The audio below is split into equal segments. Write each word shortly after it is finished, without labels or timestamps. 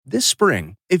This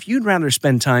spring, if you'd rather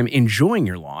spend time enjoying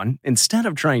your lawn instead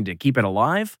of trying to keep it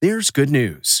alive, there's good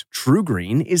news.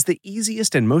 TruGreen is the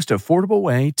easiest and most affordable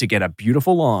way to get a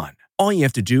beautiful lawn. All you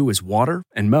have to do is water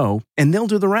and mow, and they'll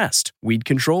do the rest. Weed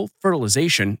control,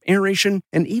 fertilization, aeration,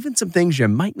 and even some things you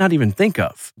might not even think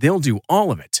of. They'll do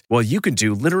all of it, while you can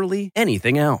do literally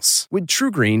anything else. With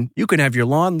TruGreen, you can have your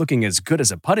lawn looking as good as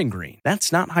a putting green.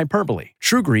 That's not hyperbole.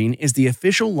 TruGreen is the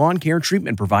official lawn care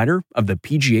treatment provider of the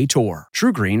PGA Tour.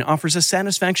 TruGreen offers a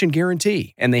satisfaction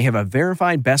guarantee, and they have a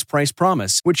verified best price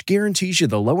promise, which guarantees you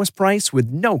the lowest price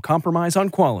with no compromise on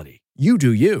quality. You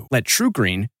do you. Let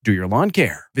TruGreen do your lawn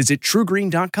care. Visit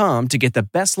TruGreen.com to get the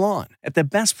best lawn at the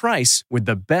best price with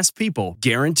the best people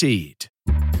guaranteed.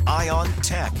 Eye on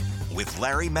Tech with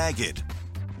Larry Magid.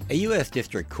 A U.S.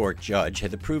 District Court judge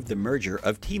has approved the merger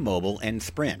of T-Mobile and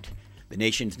Sprint, the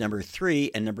nation's number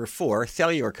 3 and number 4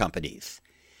 cellular companies.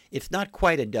 It's not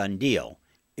quite a done deal.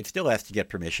 It still has to get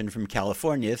permission from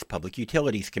California's Public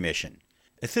Utilities Commission.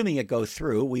 Assuming it goes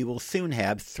through, we will soon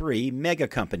have 3 mega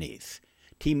companies.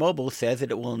 T-Mobile says that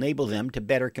it will enable them to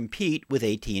better compete with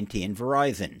AT&T and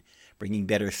Verizon, bringing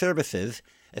better services,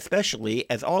 especially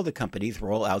as all the companies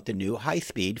roll out the new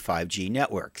high-speed 5G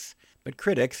networks. But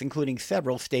critics, including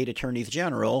several state attorneys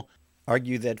general,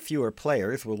 argue that fewer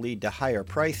players will lead to higher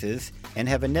prices and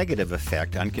have a negative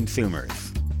effect on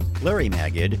consumers. Larry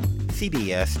Magid,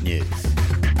 CBS News.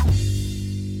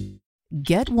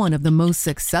 Get one of the most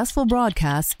successful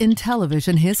broadcasts in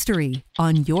television history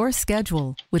on your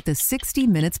schedule with the 60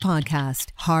 Minutes Podcast.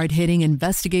 Hard-hitting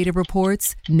investigative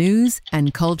reports, news,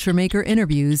 and culture maker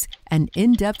interviews, and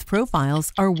in-depth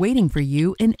profiles are waiting for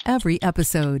you in every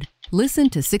episode. Listen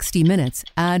to 60 Minutes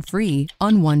ad-free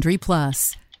on Wondery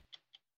Plus.